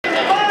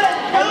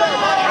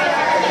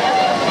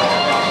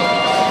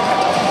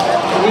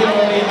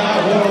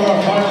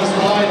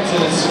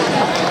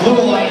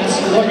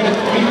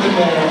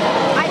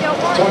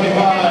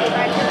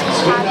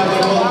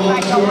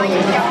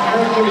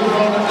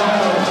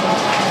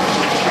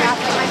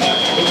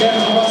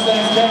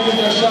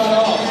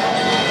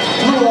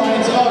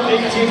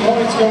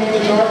go with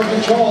the driver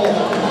control.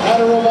 Out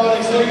of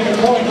Robotics taking a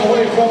point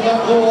away from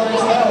that blue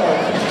line's tower.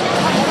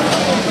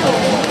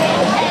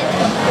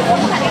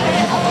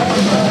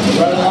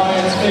 Red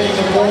Alliance making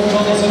the four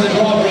tunnels in the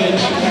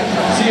drawbridge.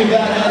 See if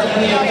that has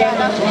any effect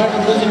on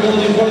driver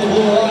visibility for the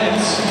Blue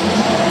Alliance.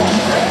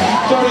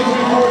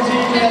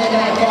 33-14 and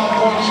that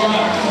 5-point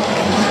shot.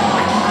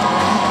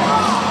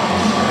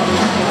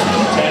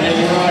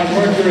 10-89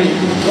 Mercury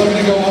looking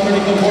to go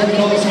underneath the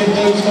portcullis, get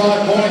those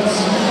 5 points.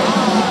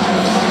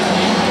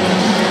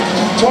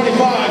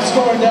 25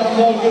 scoring down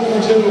low, good for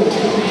 2.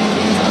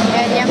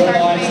 Red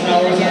Alliance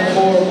Towers at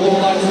 4, Blue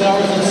Alliance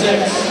Towers at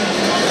 6.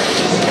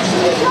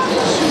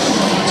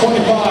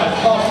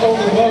 25 off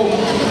over the boat.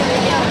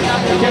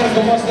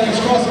 Mechanical Mustangs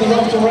crossing the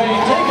rough terrain,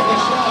 taking the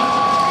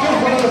shot. Good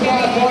for another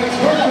 5 points.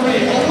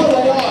 Mercury a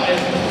little wide.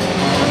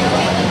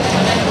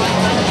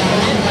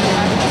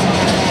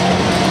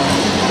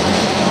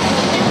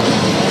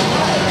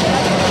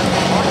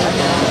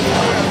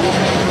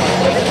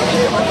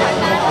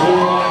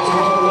 Blue Alliance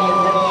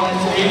 101, Red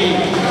Alliance 80.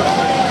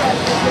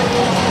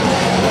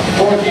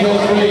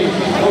 14:03.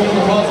 Looking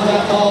to cross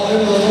that ball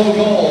into the low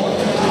goal.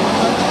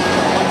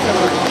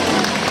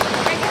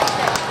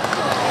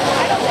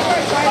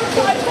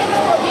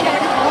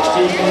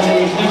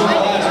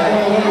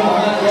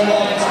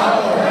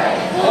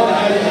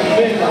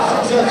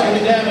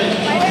 Successfully damaged.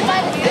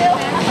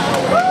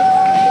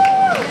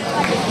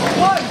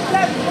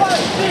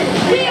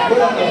 Put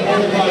up the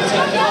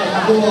 45-second line.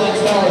 Blue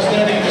Alliance Tower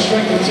standing at the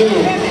strength of 2.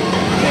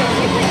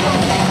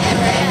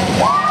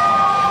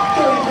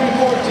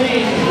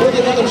 33-14 with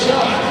another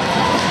shot.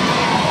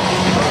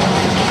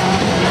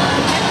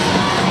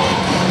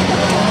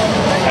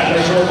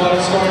 Adder's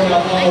Robotics scoring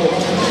down low.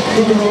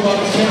 Cougar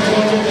Robotics can't go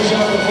and get the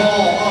shot to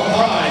fall up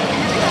high.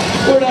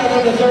 We're now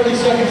under 30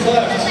 seconds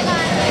left.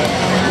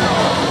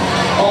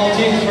 All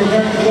teams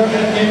preparing for their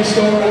endgame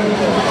score.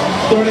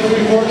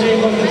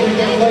 33-14 looking to take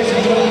their place in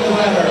the middle of the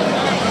ladder.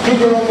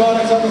 Cougar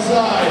Robotics on the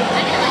side.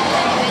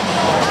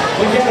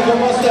 Mechanical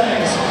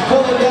Mustangs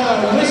pulling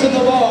down, missing the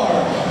bar.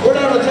 We're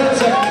down to 10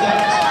 seconds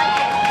left.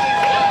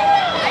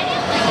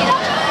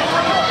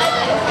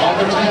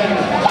 Under 10.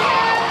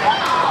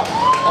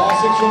 All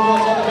 6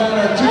 robots on the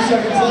banner, 2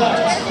 seconds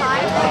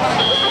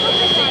left.